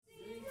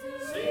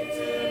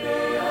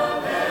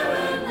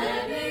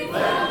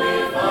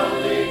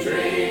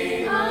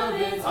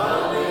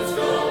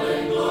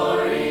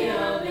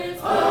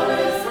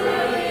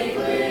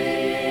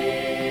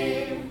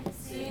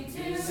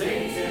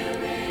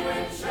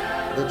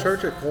The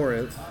church at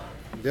Corinth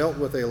dealt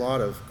with a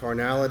lot of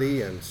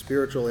carnality and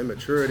spiritual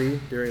immaturity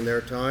during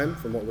their time,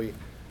 from what we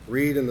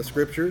read in the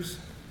scriptures.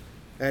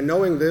 And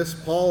knowing this,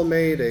 Paul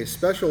made a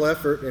special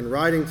effort in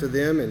writing to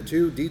them in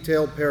 2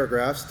 detailed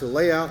paragraphs to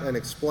lay out and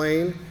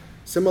explain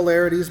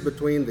similarities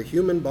between the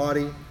human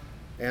body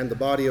and the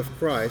body of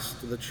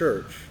Christ, the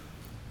church.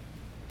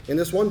 In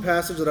this one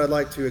passage that I'd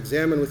like to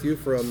examine with you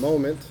for a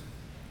moment,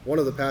 one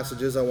of the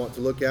passages I want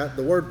to look at,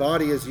 the word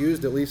body is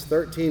used at least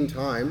 13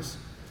 times,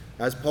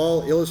 as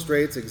Paul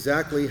illustrates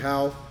exactly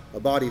how a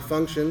body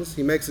functions.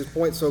 He makes his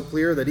point so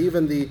clear that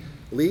even the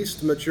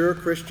least mature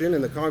Christian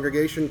in the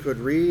congregation could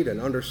read and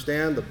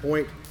understand the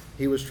point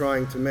he was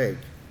trying to make.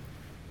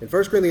 In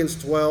 1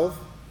 Corinthians 12,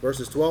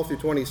 verses 12 through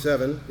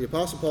 27, the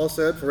Apostle Paul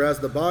said, "For as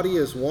the body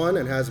is one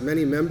and has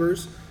many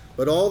members,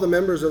 but all the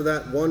members of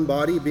that one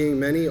body, being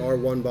many, are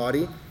one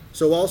body,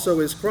 so also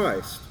is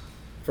Christ.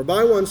 For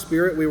by one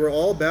Spirit we were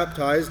all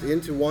baptized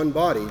into one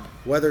body,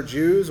 whether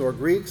Jews or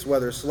Greeks,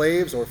 whether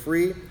slaves or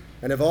free,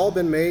 and have all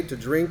been made to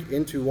drink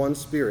into one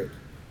Spirit.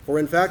 For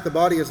in fact the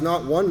body is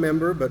not one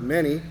member, but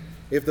many.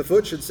 If the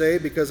foot should say,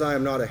 because I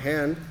am not a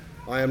hand,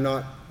 I am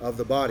not of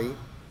the body,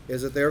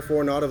 is it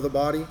therefore not of the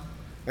body?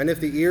 And if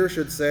the ear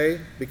should say,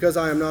 because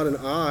I am not an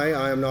eye,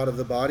 I am not of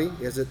the body,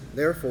 is it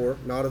therefore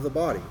not of the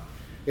body?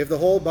 If the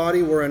whole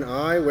body were an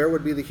eye, where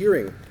would be the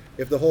hearing?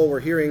 If the whole were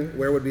hearing,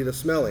 where would be the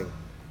smelling?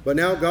 But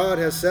now God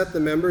has set the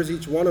members,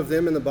 each one of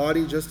them, in the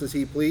body just as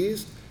he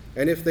pleased.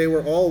 And if they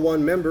were all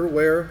one member,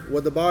 where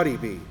would the body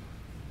be?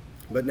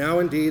 But now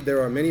indeed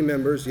there are many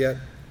members, yet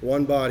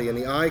one body. And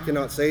the eye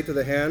cannot say to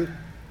the hand,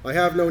 I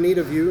have no need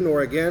of you,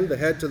 nor again the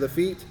head to the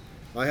feet,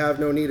 I have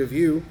no need of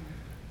you.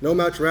 No,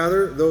 much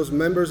rather, those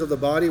members of the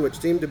body which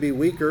seem to be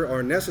weaker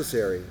are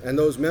necessary, and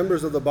those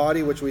members of the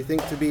body which we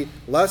think to be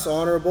less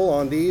honorable,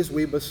 on these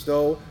we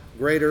bestow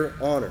greater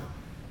honor.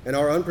 And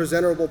our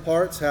unpresentable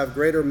parts have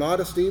greater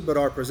modesty, but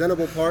our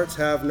presentable parts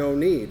have no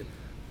need.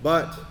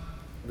 But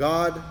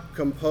God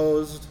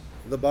composed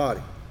the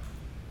body,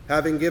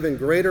 having given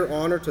greater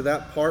honor to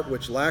that part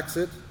which lacks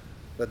it,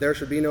 that there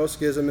should be no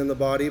schism in the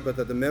body, but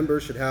that the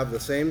members should have the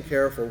same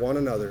care for one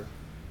another.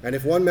 And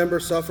if one member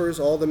suffers,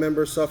 all the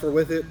members suffer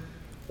with it.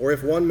 Or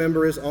if one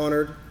member is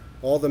honored,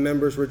 all the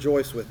members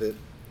rejoice with it.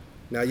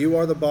 Now you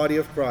are the body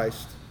of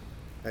Christ,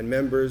 and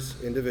members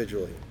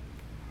individually."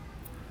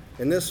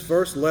 In this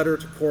first letter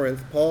to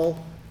Corinth,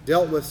 Paul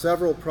dealt with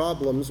several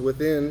problems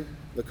within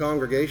the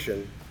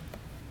congregation.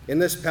 In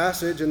this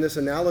passage, in this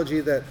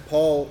analogy that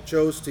Paul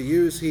chose to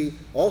use, he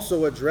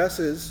also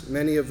addresses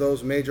many of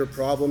those major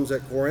problems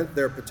at Corinth,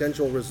 their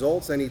potential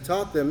results, and he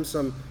taught them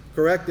some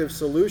corrective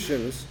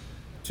solutions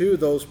to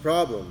those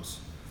problems.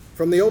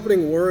 From the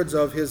opening words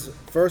of his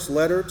first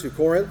letter to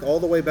Corinth, all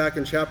the way back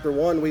in chapter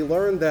 1, we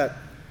learned that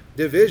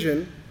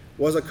division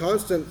was a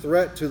constant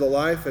threat to the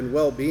life and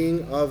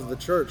well-being of the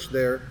church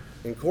there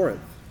in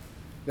Corinth.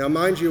 Now,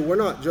 mind you, we're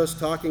not just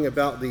talking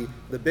about the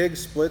big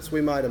splits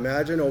we might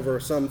imagine over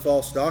some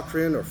false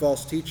doctrine or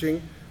false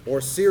teaching or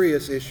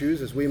serious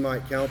issues as we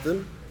might count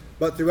them,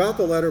 but throughout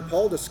the letter,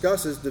 Paul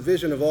discusses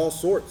division of all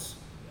sorts,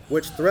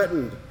 which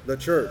threatened the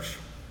church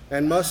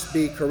and must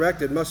be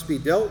corrected, must be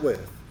dealt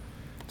with.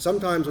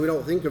 Sometimes we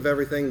don't think of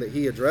everything that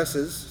he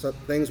addresses, some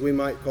things we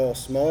might call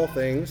small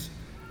things,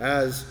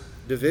 as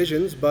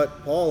divisions,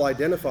 but Paul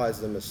identifies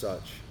them as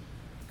such.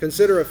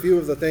 Consider a few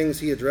of the things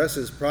he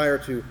addresses prior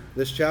to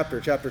this chapter,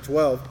 chapter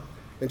 12.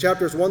 In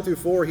chapters 1 through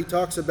 4, he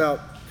talks about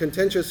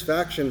contentious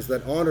factions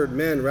that honored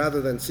men rather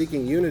than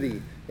seeking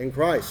unity in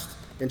Christ.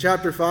 In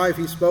chapter 5,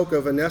 he spoke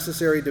of a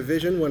necessary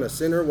division when a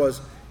sinner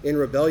was in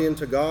rebellion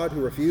to God,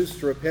 who refused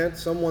to repent,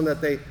 someone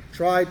that they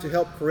tried to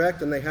help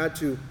correct and they had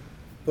to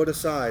put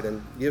aside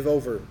and give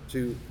over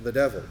to the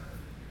devil.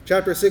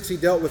 Chapter 6, he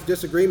dealt with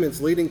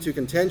disagreements leading to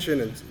contention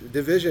and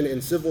division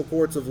in civil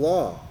courts of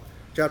law.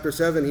 Chapter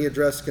 7, he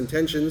addressed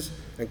contentions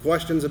and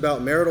questions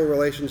about marital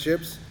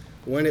relationships,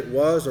 when it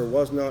was or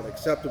was not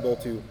acceptable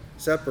to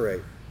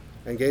separate,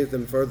 and gave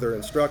them further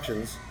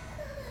instructions.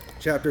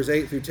 Chapters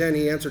 8 through 10,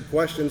 he answered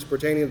questions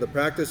pertaining to the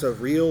practice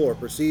of real or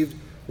perceived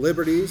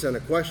liberties and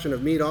a question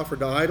of meat offered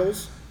to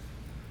idols.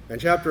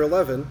 And chapter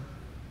 11,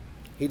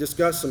 he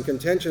discussed some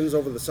contentions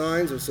over the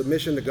signs of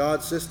submission to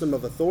God's system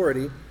of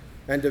authority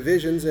and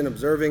divisions in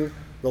observing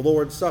the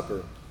Lord's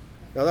Supper.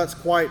 Now that's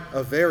quite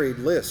a varied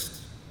list.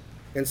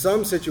 In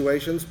some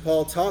situations,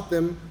 Paul taught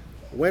them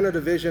when a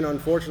division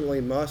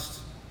unfortunately must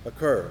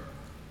occur.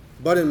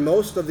 But in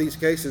most of these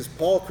cases,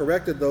 Paul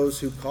corrected those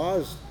who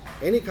caused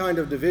any kind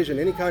of division,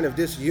 any kind of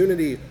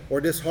disunity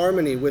or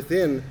disharmony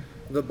within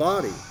the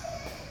body.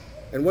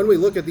 And when we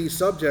look at these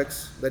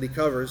subjects that he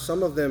covers,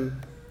 some of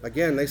them,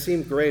 again, they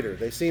seem greater.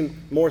 They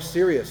seem more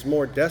serious,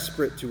 more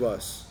desperate to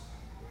us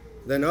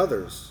than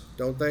others,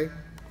 don't they?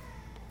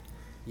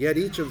 Yet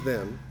each of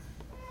them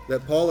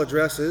that Paul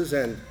addresses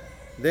and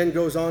then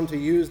goes on to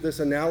use this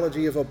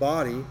analogy of a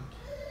body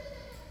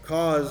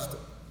caused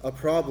a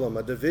problem,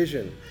 a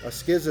division, a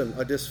schism,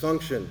 a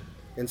dysfunction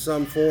in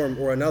some form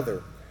or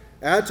another.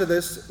 Add to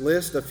this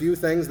list a few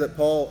things that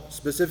Paul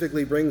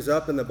specifically brings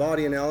up in the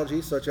body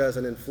analogy, such as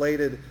an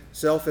inflated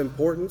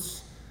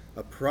self-importance,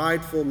 a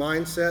prideful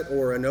mindset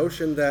or a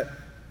notion that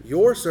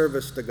your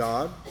service to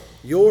God,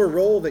 your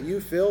role that you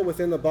fill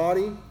within the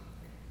body,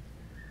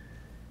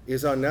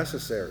 is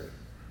unnecessary,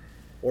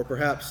 or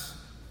perhaps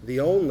the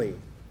only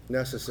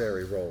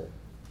necessary role.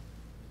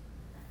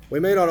 We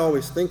may not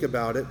always think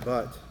about it,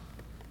 but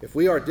if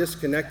we are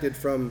disconnected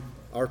from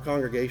our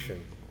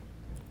congregation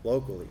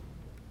locally,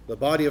 the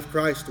body of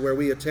Christ where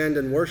we attend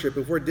and worship,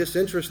 if we're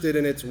disinterested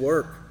in its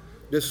work,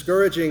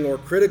 discouraging or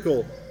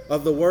critical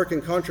of the work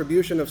and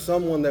contribution of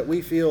someone that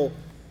we feel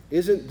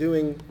isn't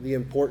doing the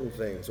important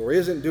things or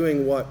isn't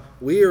doing what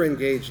we are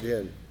engaged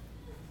in,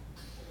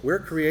 we're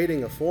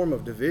creating a form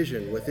of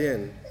division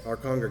within our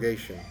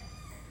congregation.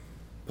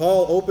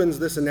 Paul opens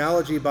this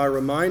analogy by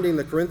reminding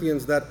the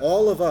Corinthians that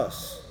all of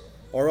us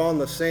are on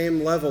the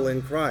same level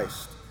in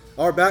Christ.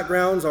 Our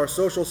backgrounds, our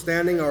social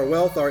standing, our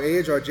wealth, our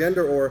age, our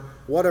gender, or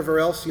whatever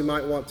else you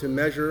might want to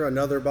measure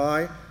another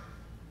by,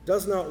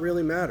 does not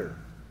really matter.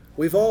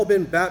 We've all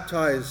been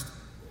baptized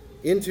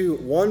into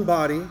one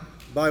body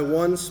by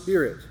one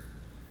Spirit.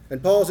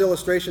 And Paul's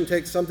illustration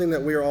takes something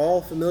that we are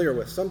all familiar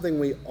with, something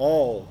we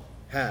all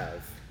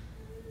have,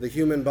 the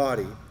human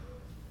body.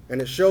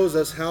 And it shows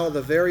us how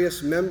the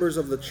various members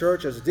of the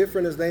church, as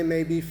different as they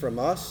may be from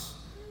us,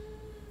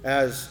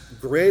 as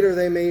greater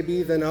they may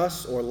be than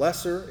us or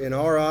lesser in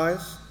our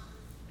eyes,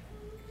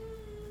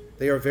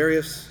 they are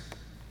various,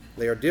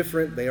 they are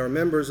different, they are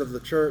members of the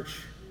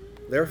church.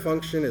 Their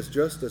function is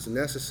just as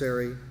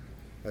necessary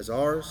as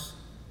ours.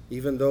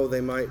 Even though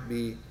they might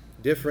be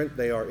different,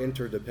 they are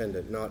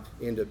interdependent, not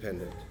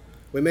independent.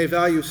 We may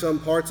value some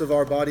parts of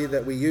our body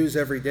that we use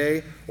every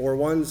day, or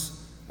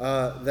ones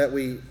that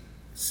we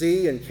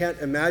see and can't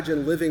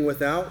imagine living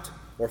without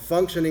or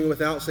functioning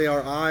without, say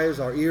our eyes,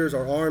 our ears,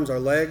 our arms, our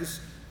legs,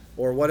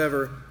 or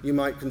whatever you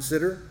might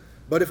consider.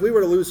 But if we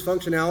were to lose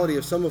functionality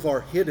of some of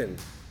our hidden,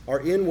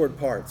 our inward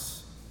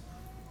parts,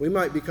 we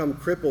might become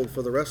crippled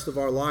for the rest of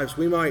our lives.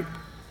 We might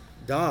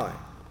die.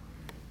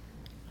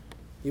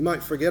 You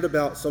might forget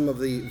about some of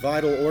the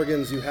vital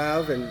organs you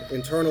have and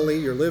internally,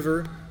 your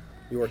liver,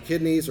 your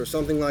kidneys, or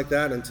something like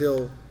that,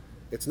 until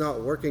it's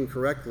not working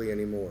correctly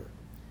anymore.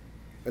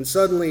 And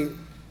suddenly,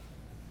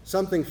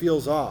 something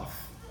feels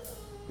off.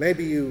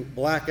 Maybe you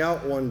black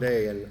out one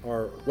day and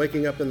are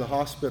waking up in the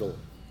hospital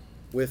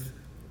with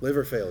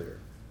liver failure.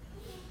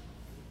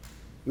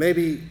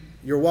 Maybe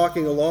you're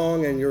walking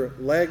along and your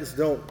legs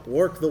don't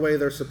work the way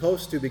they're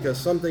supposed to because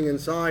something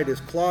inside is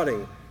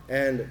clotting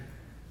and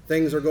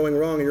things are going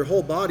wrong, and your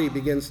whole body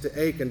begins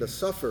to ache and to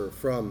suffer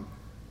from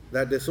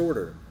that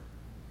disorder.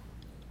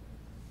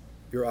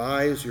 Your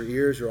eyes, your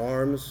ears, your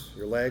arms,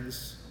 your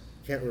legs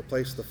can't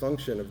replace the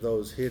function of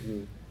those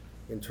hidden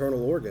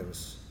internal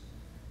organs.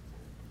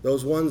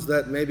 Those ones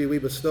that maybe we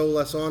bestow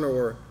less honor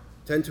or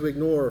tend to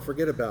ignore or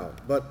forget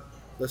about. But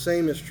the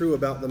same is true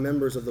about the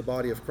members of the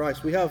body of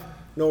Christ. We have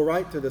no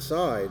right to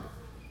decide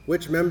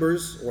which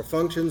members or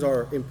functions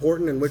are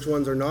important and which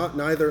ones are not,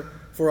 neither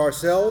for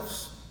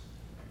ourselves,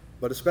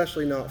 but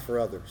especially not for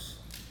others.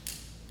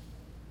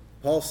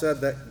 Paul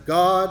said that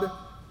God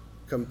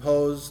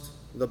composed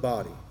the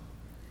body.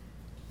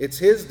 It's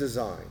his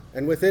design,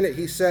 and within it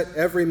he set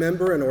every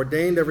member and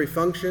ordained every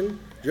function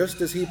just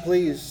as he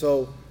pleased.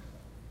 So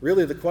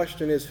really the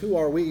question is, who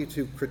are we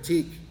to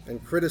critique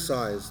and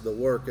criticize the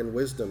work and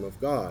wisdom of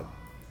God?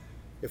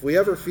 If we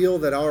ever feel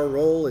that our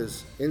role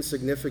is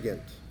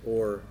insignificant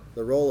or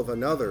the role of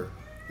another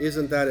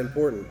isn't that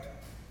important,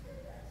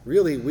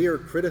 really we are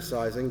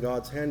criticizing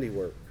God's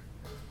handiwork.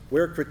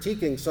 We're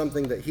critiquing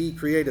something that he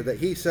created, that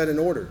he set in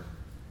order.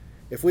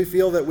 If we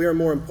feel that we are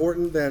more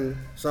important than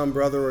some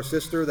brother or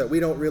sister, that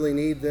we don't really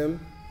need them,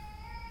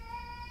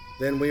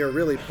 then we are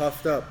really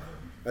puffed up,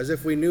 as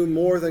if we knew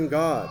more than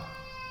God,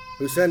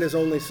 who sent his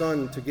only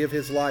Son to give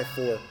his life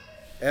for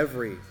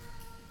every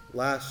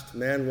last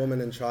man, woman,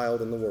 and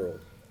child in the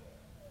world.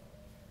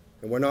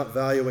 And we're not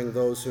valuing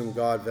those whom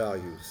God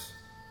values.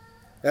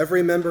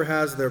 Every member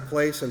has their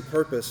place and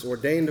purpose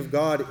ordained of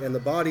God, and the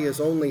body is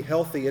only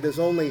healthy, it is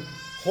only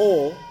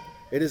whole,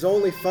 it is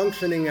only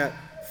functioning at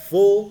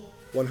full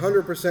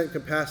 100%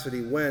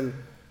 capacity when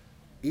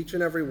each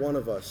and every one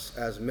of us,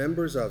 as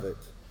members of it,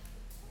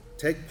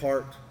 take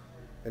part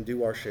and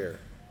do our share.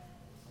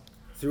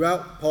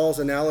 Throughout Paul's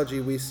analogy,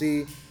 we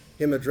see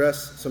him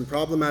address some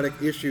problematic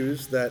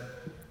issues that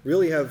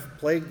really have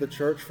plagued the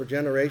church for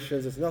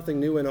generations. It's nothing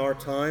new in our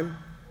time,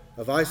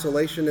 of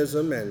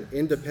isolationism and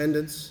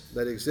independence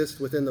that exists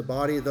within the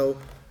body, though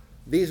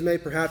these may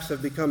perhaps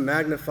have become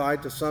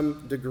magnified to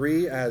some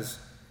degree as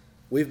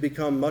we've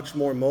become much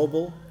more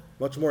mobile,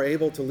 much more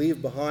able to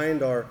leave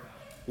behind our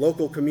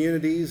local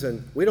communities,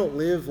 and we don't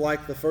live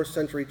like the first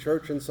century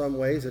church in some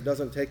ways. It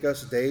doesn't take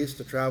us days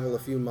to travel a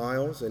few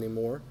miles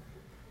anymore.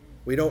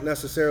 We don't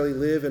necessarily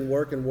live and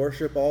work and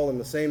worship all in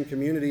the same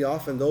community.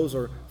 Often those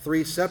are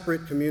three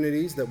separate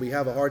communities that we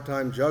have a hard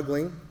time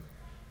juggling.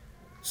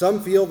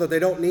 Some feel that they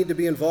don't need to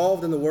be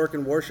involved in the work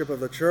and worship of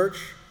the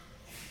church,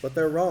 but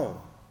they're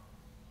wrong.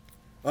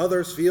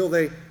 Others feel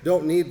they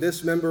don't need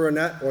this member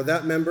or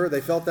that member. They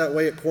felt that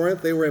way at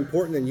Corinth. They were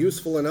important and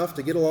useful enough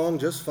to get along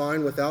just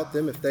fine without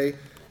them if they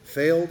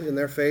failed in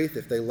their faith,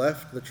 if they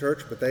left the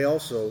church, but they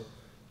also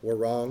were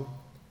wrong.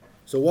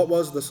 So what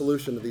was the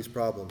solution to these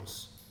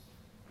problems?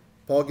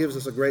 Paul gives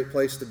us a great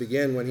place to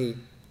begin when he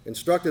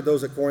instructed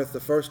those at Corinth to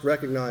first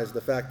recognize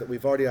the fact that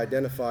we've already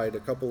identified a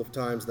couple of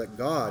times that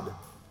God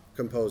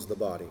composed the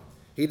body.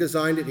 He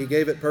designed it, he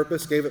gave it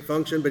purpose, gave it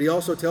function, but he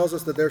also tells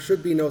us that there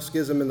should be no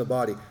schism in the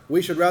body.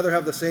 We should rather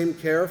have the same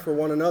care for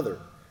one another.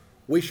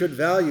 We should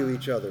value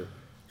each other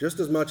just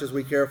as much as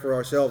we care for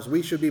ourselves.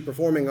 We should be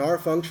performing our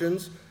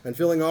functions and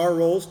filling our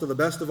roles to the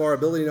best of our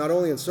ability, not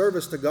only in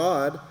service to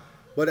God,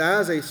 but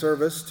as a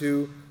service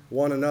to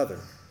one another.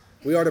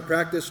 We are to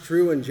practice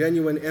true and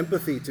genuine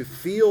empathy, to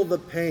feel the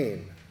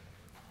pain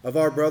of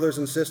our brothers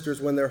and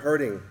sisters when they're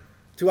hurting,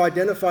 to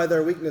identify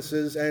their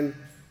weaknesses and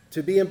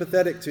to be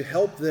empathetic, to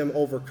help them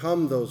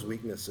overcome those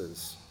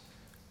weaknesses,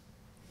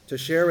 to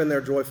share in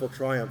their joyful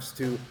triumphs,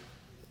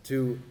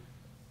 to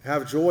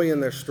have joy in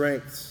their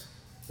strengths,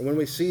 and when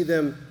we see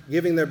them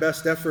giving their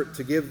best effort,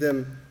 to give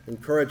them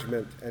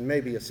encouragement and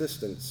maybe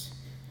assistance.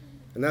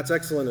 And that's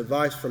excellent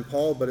advice from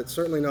Paul, but it's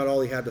certainly not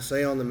all he had to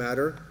say on the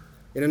matter.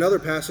 In another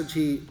passage,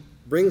 he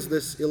brings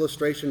this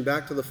illustration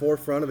back to the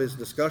forefront of his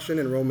discussion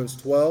in Romans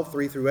 12,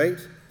 3 through 8,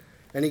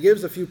 and he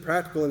gives a few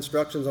practical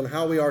instructions on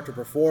how we are to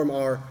perform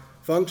our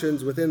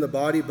functions within the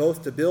body,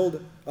 both to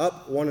build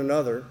up one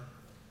another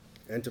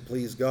and to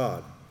please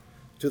God.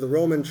 To the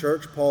Roman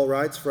church, Paul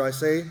writes, "For I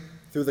say,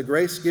 through the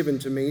grace given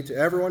to me, to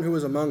everyone who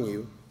is among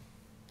you,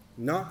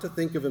 not to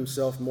think of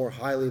himself more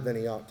highly than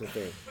he ought to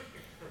think,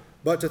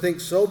 but to think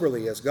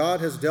soberly, as God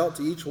has dealt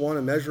to each one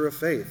a measure of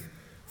faith.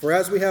 For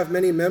as we have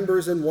many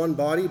members in one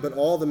body, but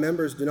all the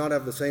members do not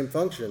have the same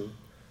function,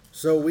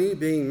 so we,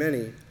 being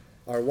many,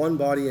 are one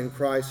body in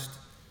Christ,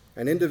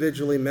 and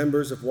individually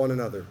members of one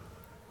another.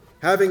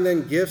 Having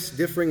then gifts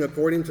differing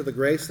according to the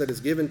grace that is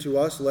given to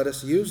us, let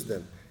us use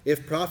them.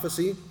 If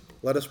prophecy,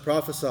 let us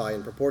prophesy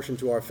in proportion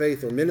to our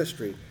faith, or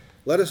ministry,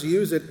 let us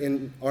use it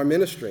in our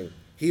ministering.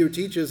 He who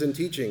teaches in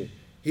teaching,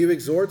 he who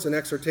exhorts in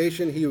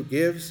exhortation, he who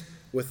gives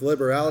with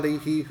liberality,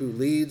 he who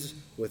leads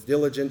with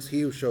diligence,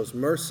 he who shows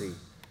mercy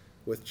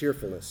with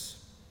cheerfulness."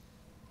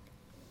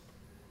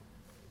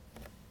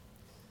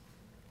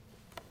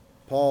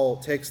 Paul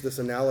takes this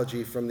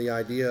analogy from the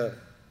idea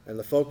and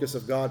the focus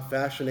of God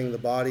fashioning the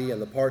body and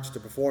the parts to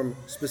perform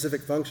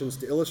specific functions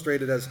to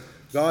illustrate it as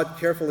God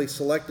carefully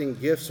selecting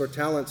gifts or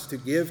talents to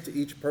give to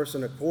each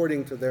person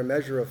according to their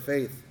measure of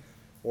faith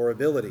or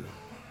ability.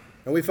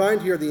 And we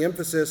find here the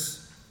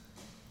emphasis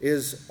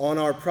is on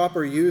our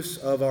proper use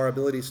of our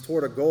abilities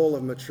toward a goal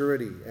of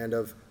maturity and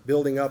of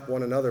building up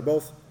one another,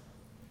 both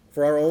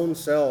for our own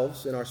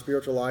selves in our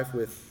spiritual life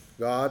with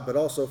God, but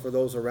also for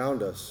those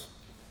around us.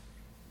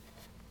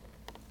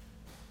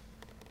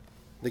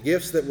 The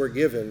gifts that were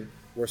given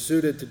were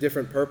suited to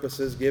different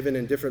purposes, given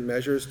in different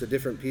measures to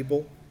different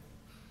people.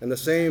 And the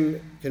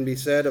same can be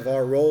said of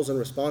our roles and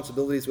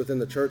responsibilities within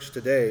the church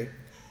today.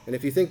 And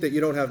if you think that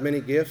you don't have many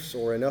gifts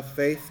or enough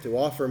faith to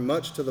offer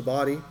much to the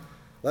body,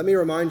 let me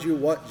remind you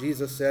what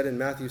Jesus said in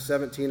Matthew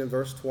 17 and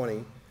verse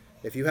 20.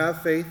 "If you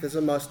have faith as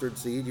a mustard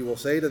seed, you will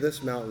say to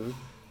this mountain,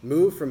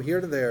 'Move from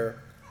here to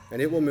there,'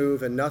 and it will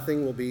move, and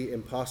nothing will be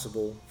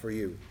impossible for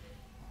you."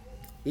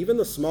 Even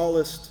the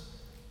smallest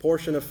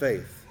portion of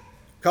faith,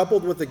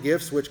 coupled with the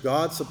gifts which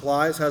God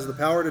supplies, has the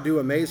power to do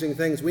amazing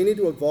things. We need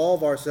to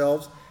evolve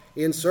ourselves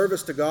in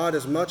service to God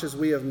as much as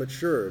we have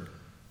matured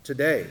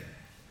today.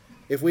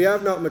 If we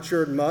have not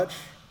matured much,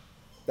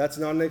 that's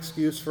not an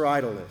excuse for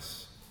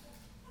idleness.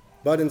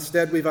 But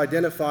instead, we've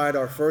identified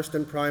our first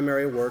and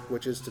primary work,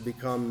 which is to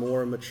become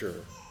more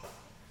mature.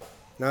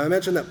 Now, I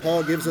mentioned that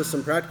Paul gives us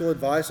some practical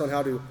advice on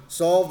how to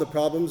solve the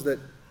problems that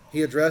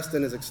he addressed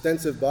in his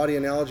extensive body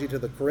analogy to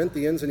the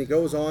Corinthians, and he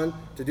goes on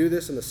to do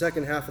this in the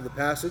second half of the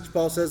passage.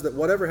 Paul says that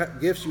whatever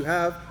gifts you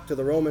have to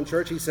the Roman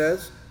church, he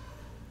says,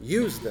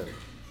 use them.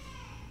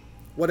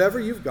 Whatever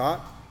you've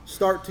got,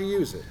 start to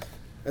use it.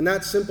 And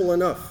that's simple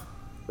enough,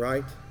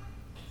 right?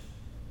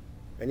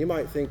 And you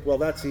might think, well,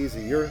 that's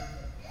easy. You're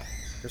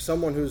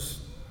someone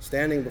who's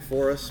standing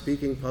before us,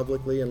 speaking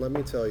publicly, and let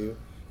me tell you,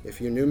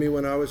 if you knew me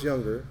when I was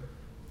younger,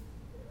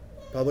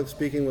 public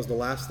speaking was the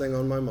last thing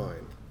on my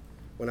mind.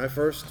 When I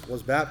first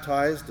was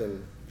baptized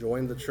and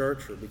joined the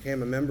church or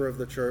became a member of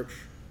the church,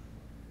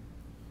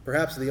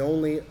 perhaps the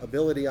only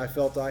ability I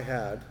felt I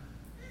had,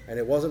 and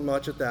it wasn't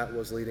much at that,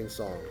 was leading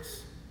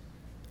songs.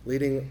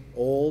 Leading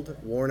old,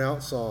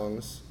 worn-out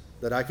songs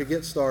that I could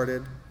get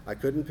started, I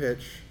couldn't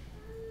pitch,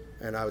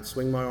 and I would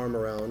swing my arm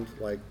around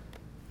like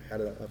I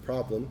had a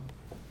problem.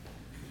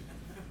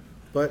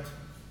 But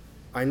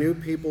I knew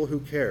people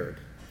who cared.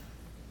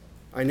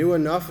 I knew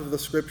enough of the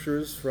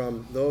scriptures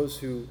from those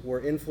who were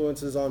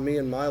influences on me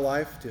in my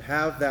life to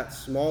have that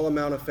small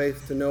amount of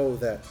faith to know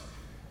that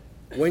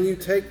when you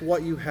take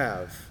what you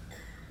have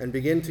and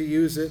begin to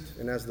use it,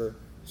 and as the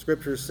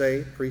scriptures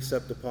say,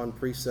 precept upon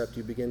precept,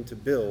 you begin to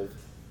build,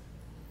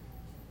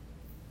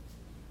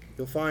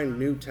 you'll find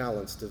new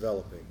talents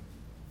developing.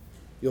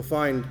 You'll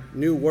find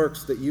new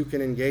works that you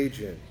can engage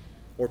in,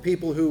 or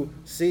people who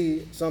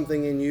see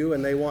something in you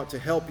and they want to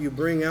help you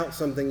bring out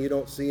something you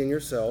don't see in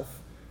yourself,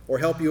 or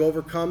help you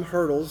overcome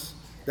hurdles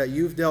that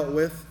you've dealt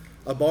with,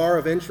 a bar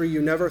of entry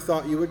you never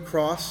thought you would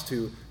cross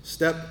to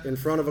step in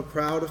front of a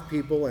crowd of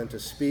people and to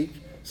speak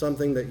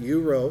something that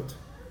you wrote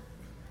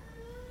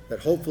that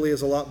hopefully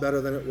is a lot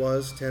better than it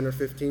was 10 or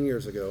 15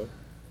 years ago.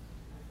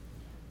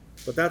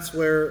 But that's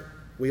where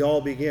we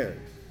all begin,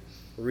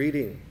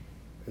 reading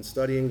and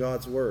studying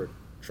God's Word,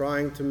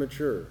 trying to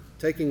mature,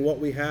 taking what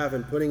we have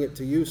and putting it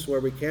to use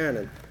where we can,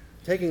 and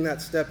taking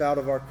that step out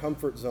of our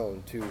comfort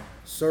zone to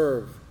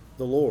serve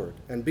the Lord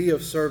and be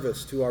of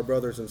service to our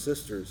brothers and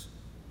sisters.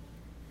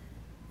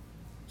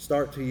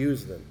 Start to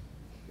use them,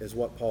 is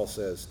what Paul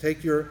says.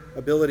 Take your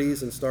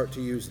abilities and start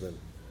to use them.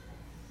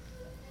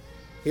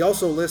 He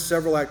also lists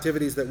several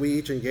activities that we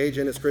each engage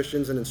in as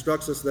Christians and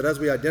instructs us that as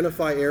we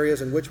identify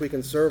areas in which we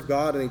can serve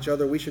God and each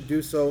other, we should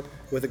do so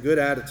with a good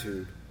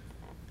attitude.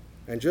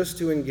 And just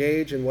to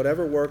engage in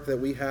whatever work that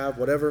we have,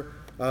 whatever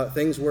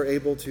things we're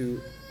able to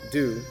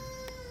do.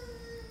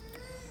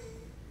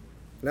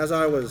 And as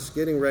I was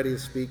getting ready to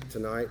speak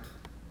tonight,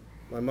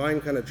 my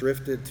mind kind of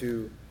drifted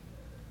to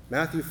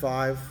Matthew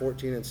 5,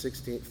 14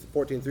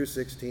 through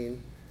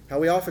 16, how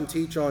we often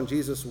teach on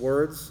Jesus'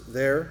 words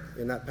there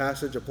in that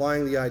passage,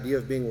 applying the idea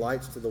of being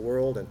lights to the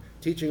world and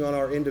teaching on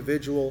our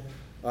individual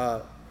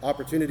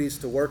opportunities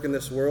to work in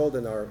this world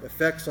and our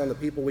effects on the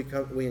people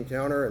we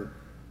encounter, and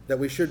that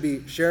we should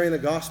be sharing the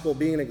gospel,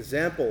 being an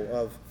example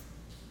of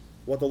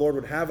what the Lord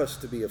would have us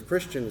to be, of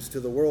Christians to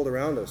the world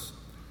around us.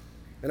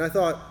 And I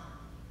thought,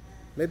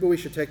 maybe we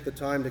should take the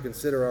time to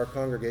consider our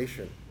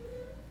congregation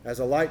as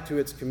a light to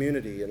its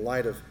community in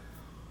light of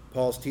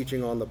Paul's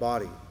teaching on the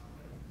body.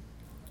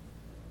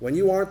 When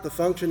you aren't the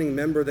functioning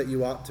member that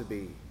you ought to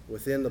be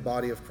within the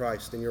body of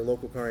Christ in your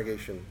local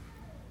congregation,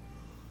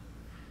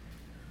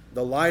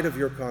 the light of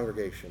your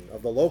congregation,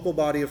 of the local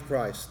body of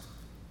Christ,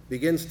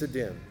 begins to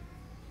dim.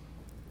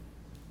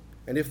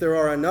 And if there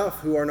are enough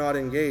who are not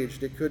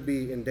engaged, it could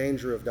be in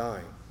danger of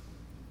dying.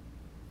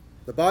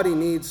 The body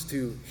needs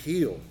to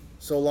heal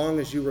so long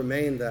as you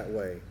remain that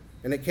way.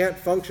 And it can't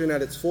function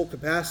at its full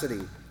capacity.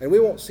 And we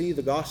won't see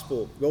the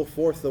gospel go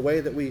forth the way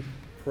that we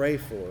pray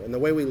for and the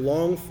way we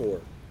long for,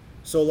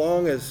 so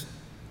long as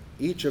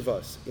each of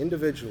us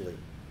individually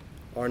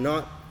are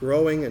not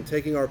growing and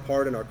taking our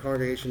part in our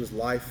congregation's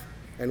life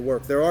and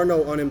work. There are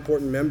no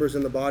unimportant members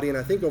in the body, and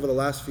I think over the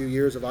last few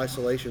years of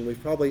isolation,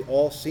 we've probably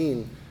all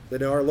seen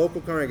that in our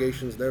local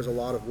congregations there's a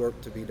lot of work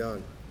to be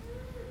done.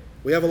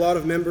 We have a lot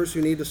of members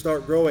who need to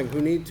start growing,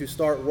 who need to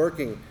start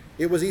working.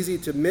 It was easy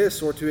to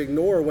miss or to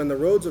ignore when the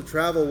roads of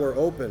travel were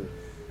open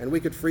and we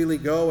could freely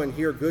go and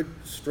hear good,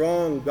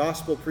 strong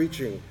gospel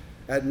preaching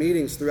at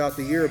meetings throughout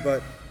the year,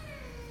 but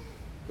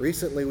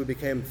recently we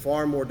became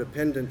far more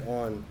dependent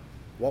on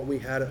what we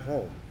had at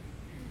home,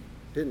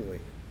 didn't we?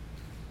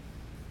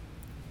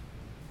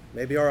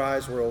 Maybe our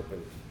eyes were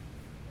opened.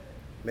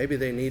 Maybe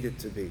they needed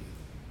to be.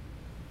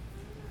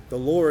 The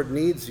Lord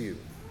needs you.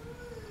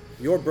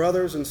 Your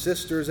brothers and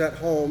sisters at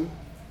home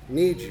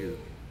need you.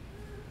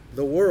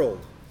 The world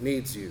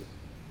needs you.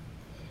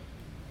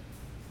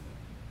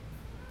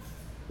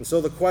 And so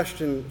the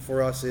question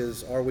for us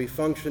is, are we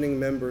functioning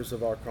members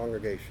of our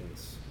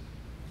congregations?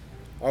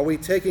 Are we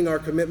taking our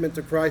commitment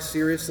to Christ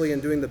seriously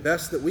and doing the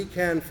best that we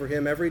can for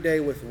Him every day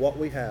with what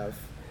we have?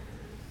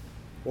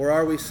 Or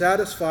are we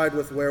satisfied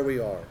with where we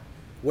are,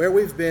 where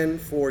we've been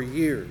for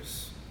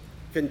years,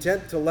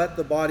 content to let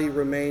the body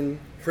remain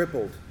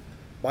crippled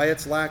by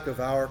its lack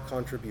of our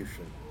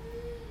contribution?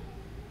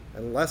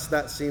 Unless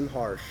that seem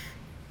harsh,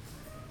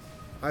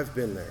 I've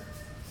been there.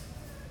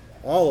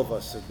 All of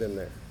us have been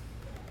there.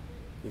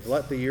 You've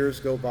let the years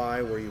go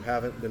by where you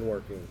haven't been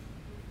working,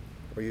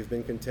 where you've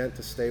been content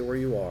to stay where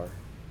you are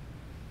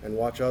and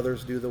watch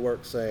others do the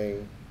work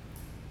saying,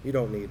 "You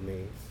don't need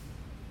me."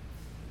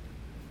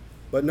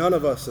 But none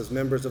of us as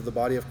members of the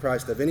body of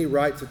Christ have any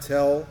right to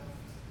tell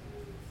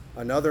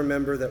another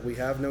member that we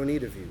have no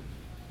need of you,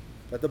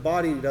 that the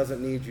body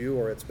doesn't need you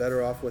or it's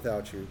better off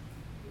without you.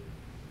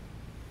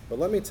 But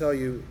let me tell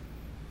you,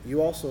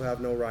 you also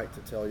have no right to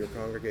tell your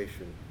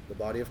congregation, the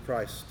body of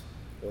Christ,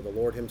 or the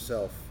Lord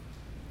Himself,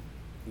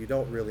 you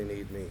don't really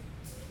need me.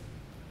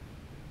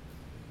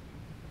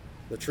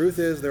 The truth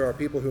is, there are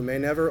people who may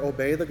never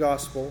obey the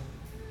gospel,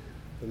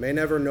 who may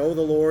never know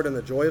the Lord and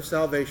the joy of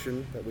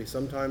salvation that we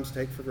sometimes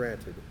take for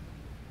granted,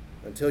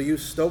 until you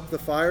stoke the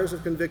fires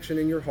of conviction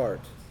in your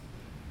heart.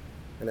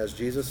 And as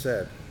Jesus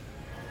said,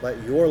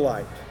 let your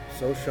light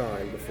so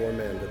shine before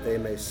men that they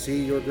may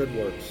see your good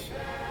works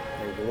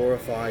and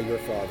glorify your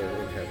Father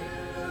in heaven.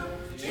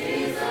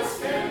 Jesus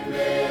can